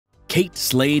Kate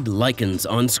slayed lichens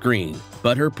on screen,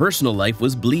 but her personal life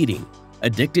was bleeding.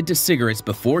 Addicted to cigarettes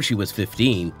before she was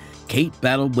 15, Kate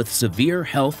battled with severe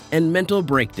health and mental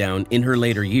breakdown in her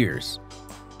later years.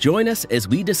 Join us as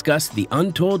we discuss the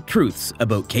untold truths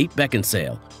about Kate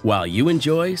Beckinsale, while you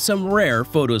enjoy some rare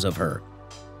photos of her.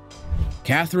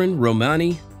 Catherine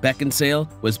Romani Beckinsale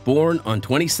was born on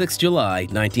 26 July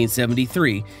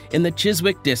 1973 in the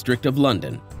Chiswick district of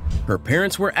London. Her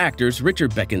parents were actors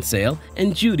Richard Beckinsale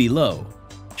and Judy Lowe.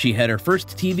 She had her first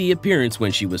TV appearance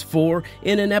when she was 4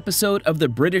 in an episode of the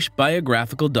British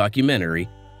biographical documentary,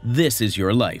 This Is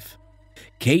Your Life.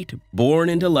 Kate, born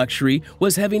into luxury,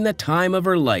 was having the time of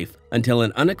her life until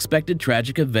an unexpected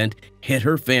tragic event hit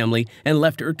her family and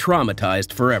left her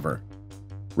traumatized forever.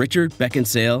 Richard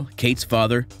Beckinsale, Kate's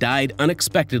father, died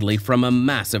unexpectedly from a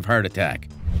massive heart attack.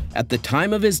 At the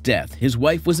time of his death, his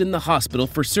wife was in the hospital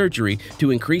for surgery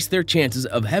to increase their chances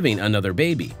of having another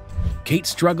baby. Kate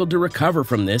struggled to recover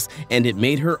from this, and it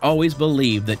made her always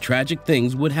believe that tragic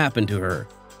things would happen to her.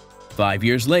 5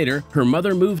 years later, her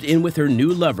mother moved in with her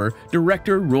new lover,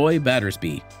 director Roy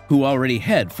Battersby, who already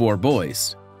had 4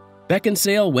 boys.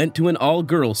 Beckinsale went to an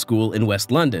all-girls school in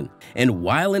West London, and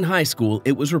while in high school,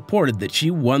 it was reported that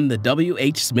she won the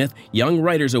W.H. Smith Young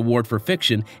Writers Award for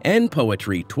Fiction and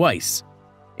Poetry twice.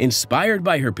 Inspired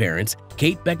by her parents,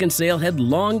 Kate Beckinsale had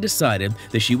long decided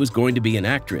that she was going to be an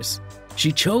actress.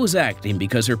 She chose acting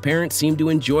because her parents seemed to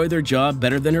enjoy their job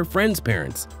better than her friends'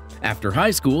 parents. After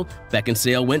high school,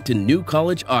 Beckinsale went to New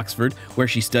College, Oxford, where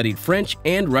she studied French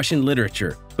and Russian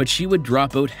literature, but she would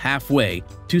drop out halfway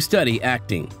to study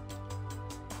acting.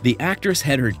 The actress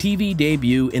had her TV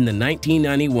debut in the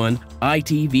 1991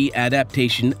 ITV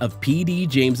adaptation of P.D.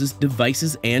 James's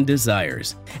Devices and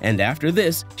Desires, and after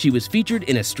this, she was featured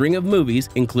in a string of movies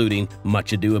including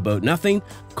Much Ado About Nothing,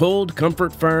 Cold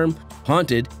Comfort Farm,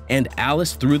 Haunted, and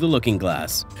Alice Through the Looking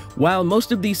Glass. While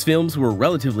most of these films were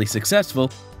relatively successful,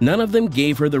 none of them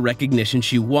gave her the recognition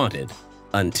she wanted,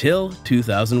 until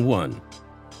 2001.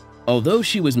 Although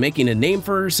she was making a name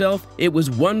for herself, it was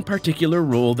one particular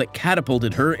role that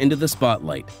catapulted her into the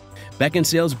spotlight.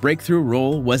 Beckinsale's breakthrough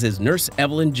role was as Nurse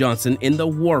Evelyn Johnson in the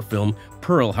war film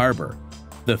Pearl Harbor.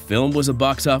 The film was a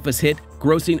box office hit,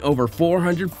 grossing over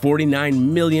 $449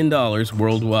 million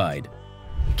worldwide.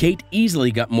 Kate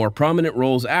easily got more prominent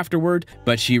roles afterward,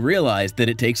 but she realized that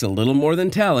it takes a little more than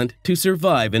talent to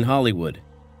survive in Hollywood.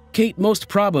 Kate most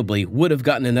probably would have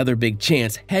gotten another big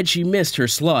chance had she missed her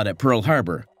slot at Pearl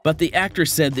Harbor, but the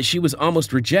actress said that she was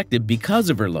almost rejected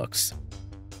because of her looks.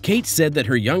 Kate said that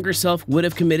her younger self would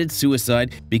have committed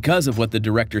suicide because of what the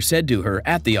director said to her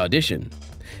at the audition.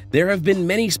 There have been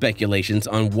many speculations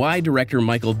on why director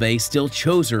Michael Bay still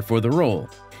chose her for the role.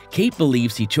 Kate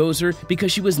believes he chose her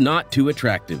because she was not too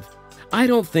attractive. "I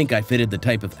don't think I fitted the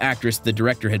type of actress the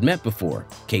director had met before,"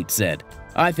 Kate said.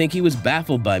 "I think he was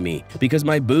baffled by me because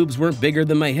my boobs weren't bigger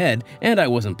than my head and I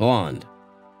wasn't blonde."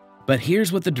 But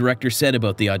here's what the director said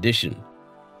about the audition.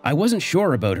 "I wasn't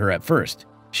sure about her at first.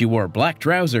 She wore black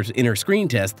trousers in her screen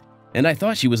test, and I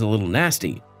thought she was a little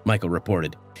nasty," Michael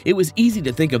reported. "It was easy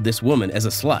to think of this woman as a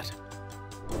slut."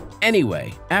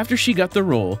 Anyway, after she got the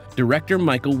role, director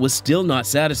Michael was still not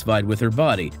satisfied with her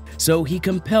body, so he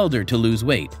compelled her to lose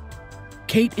weight.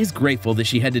 Kate is grateful that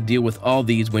she had to deal with all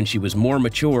these when she was more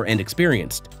mature and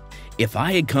experienced. "If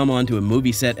I had come onto a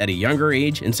movie set at a younger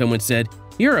age and someone said,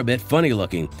 'You're a bit funny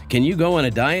looking, can you go on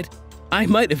a diet?' I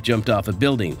might have jumped off a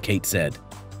building," Kate said.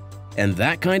 And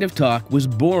that kind of talk was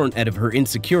born out of her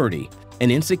insecurity, an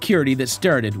insecurity that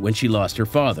started when she lost her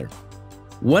father.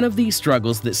 One of these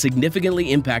struggles that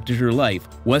significantly impacted her life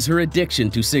was her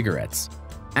addiction to cigarettes.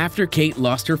 After Kate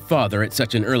lost her father at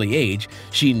such an early age,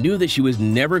 she knew that she was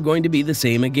never going to be the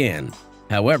same again.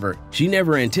 However, she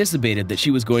never anticipated that she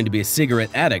was going to be a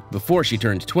cigarette addict before she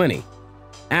turned 20.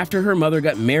 After her mother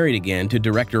got married again to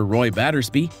director Roy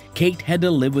Battersby, Kate had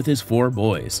to live with his 4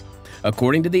 boys.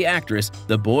 According to the actress,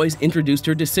 the boys introduced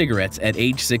her to cigarettes at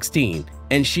age 16,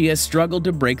 and she has struggled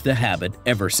to break the habit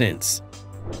ever since.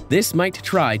 This might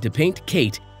try to paint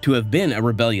Kate to have been a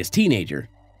rebellious teenager,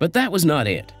 but that was not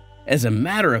it. As a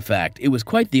matter of fact, it was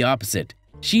quite the opposite.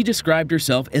 She described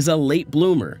herself as a late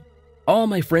bloomer. "All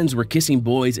my friends were kissing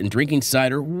boys and drinking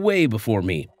cider way before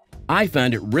me. I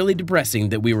found it really depressing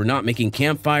that we were not making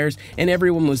campfires and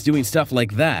everyone was doing stuff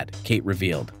like that," Kate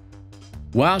revealed.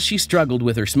 While she struggled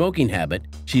with her smoking habit,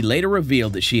 she later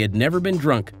revealed that she had never been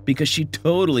drunk because she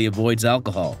totally avoids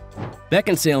alcohol.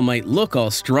 Beckinsale might look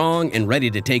all strong and ready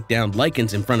to take down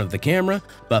lichens in front of the camera,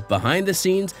 but behind the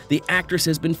scenes, the actress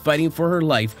has been fighting for her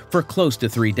life for close to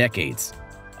 3 decades.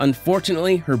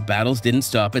 Unfortunately, her battles didn't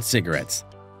stop at cigarettes.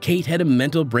 Kate had a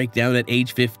mental breakdown at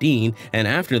age 15, and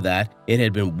after that, it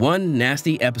had been one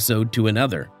nasty episode to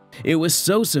another. It was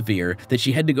so severe that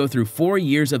she had to go through 4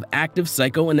 years of active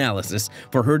psychoanalysis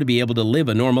for her to be able to live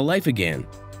a normal life again.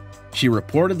 She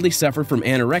reportedly suffered from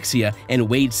anorexia and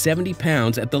weighed 70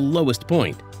 pounds at the lowest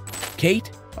point.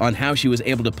 Kate, on how she was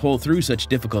able to pull through such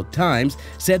difficult times,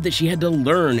 said that she had to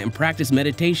learn and practice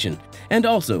meditation, and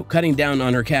also cutting down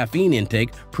on her caffeine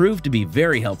intake proved to be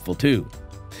very helpful too.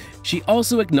 She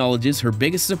also acknowledges her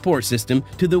biggest support system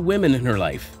to the women in her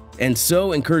life, and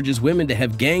so encourages women to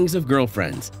have gangs of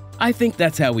girlfriends. I think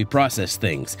that's how we process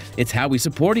things. It's how we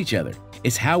support each other.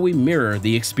 It's how we mirror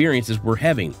the experiences we're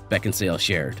having, Beckinsale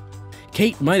shared.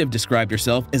 Kate might have described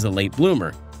herself as a late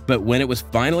bloomer, but when it was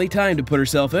finally time to put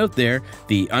herself out there,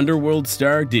 the underworld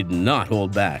star did not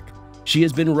hold back. She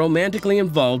has been romantically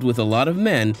involved with a lot of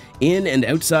men in and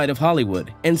outside of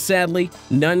Hollywood, and sadly,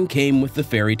 none came with the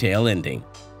fairy tale ending.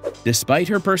 Despite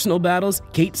her personal battles,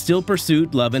 Kate still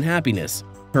pursued love and happiness.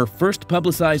 Her first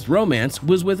publicized romance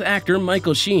was with actor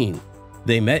Michael Sheen.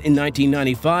 They met in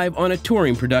 1995 on a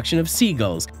touring production of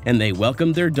Seagulls, and they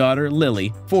welcomed their daughter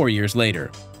Lily 4 years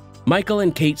later. Michael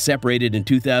and Kate separated in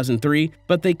 2003,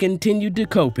 but they continued to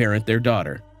co-parent their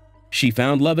daughter. She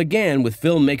found love again with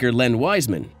filmmaker Len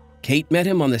Wiseman. Kate met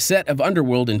him on the set of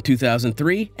Underworld in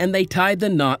 2003, and they tied the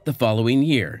knot the following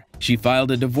year. She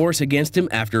filed a divorce against him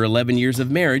after 11 years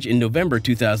of marriage in November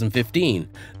 2015.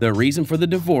 The reason for the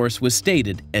divorce was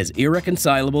stated as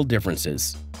irreconcilable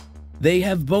differences. They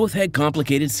have both had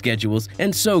complicated schedules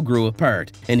and so grew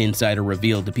apart, an insider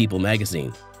revealed to People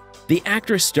magazine. The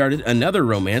actress started another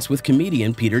romance with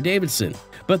comedian Peter Davidson,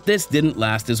 but this didn't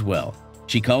last as well.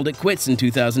 She called it quits in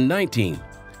 2019.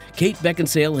 Kate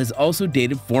Beckinsale has also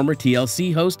dated former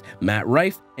TLC host Matt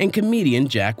Rife and comedian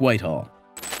Jack Whitehall.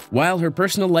 While her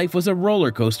personal life was a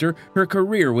roller coaster, her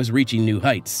career was reaching new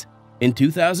heights. In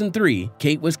 2003,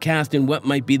 Kate was cast in what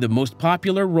might be the most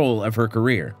popular role of her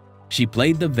career. She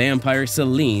played the vampire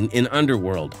Celine in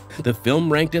Underworld. The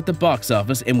film ranked at the box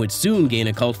office and would soon gain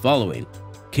a cult following.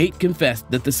 Kate confessed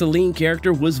that the Celine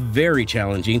character was very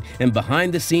challenging, and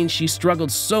behind the scenes she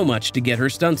struggled so much to get her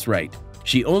stunts right.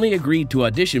 She only agreed to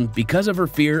audition because of her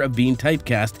fear of being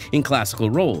typecast in classical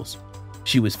roles.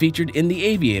 She was featured in The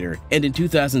Aviator, and in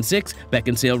 2006,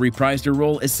 Beckinsale reprised her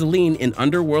role as Celine in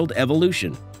Underworld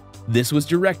Evolution. This was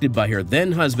directed by her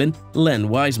then-husband, Len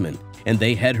Wiseman, and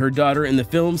they had her daughter in the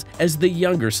films as the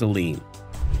younger Celine.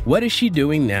 What is she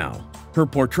doing now? Her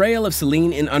portrayal of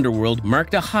Celine in Underworld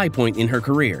marked a high point in her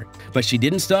career, but she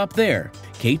didn't stop there.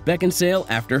 Kate Beckinsale,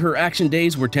 after her action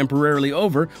days were temporarily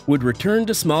over, would return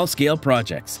to small-scale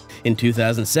projects. In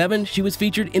 2007, she was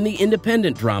featured in the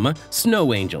independent drama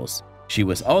Snow Angels. She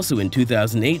was also in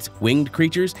 2008's Winged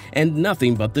Creatures and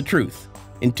Nothing But the Truth.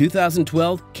 In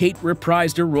 2012, Kate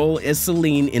reprised her role as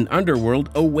Celine in Underworld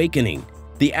Awakening.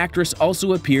 The actress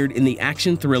also appeared in the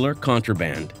action thriller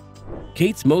Contraband.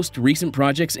 Kate's most recent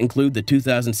projects include the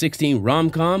 2016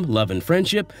 rom-com Love and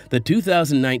Friendship, the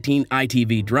 2019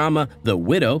 ITV drama The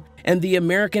Widow, and the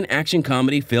American action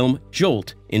comedy film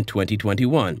Jolt in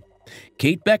 2021.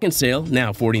 Kate Beckinsale,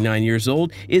 now 49 years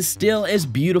old, is still as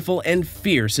beautiful and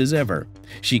fierce as ever.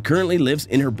 She currently lives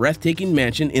in her breathtaking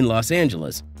mansion in Los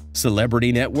Angeles.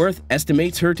 Celebrity net worth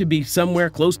estimates her to be somewhere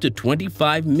close to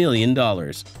 $25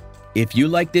 million. If you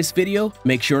like this video,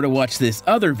 make sure to watch this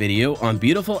other video on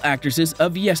beautiful actresses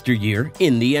of yesteryear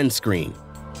in the end screen.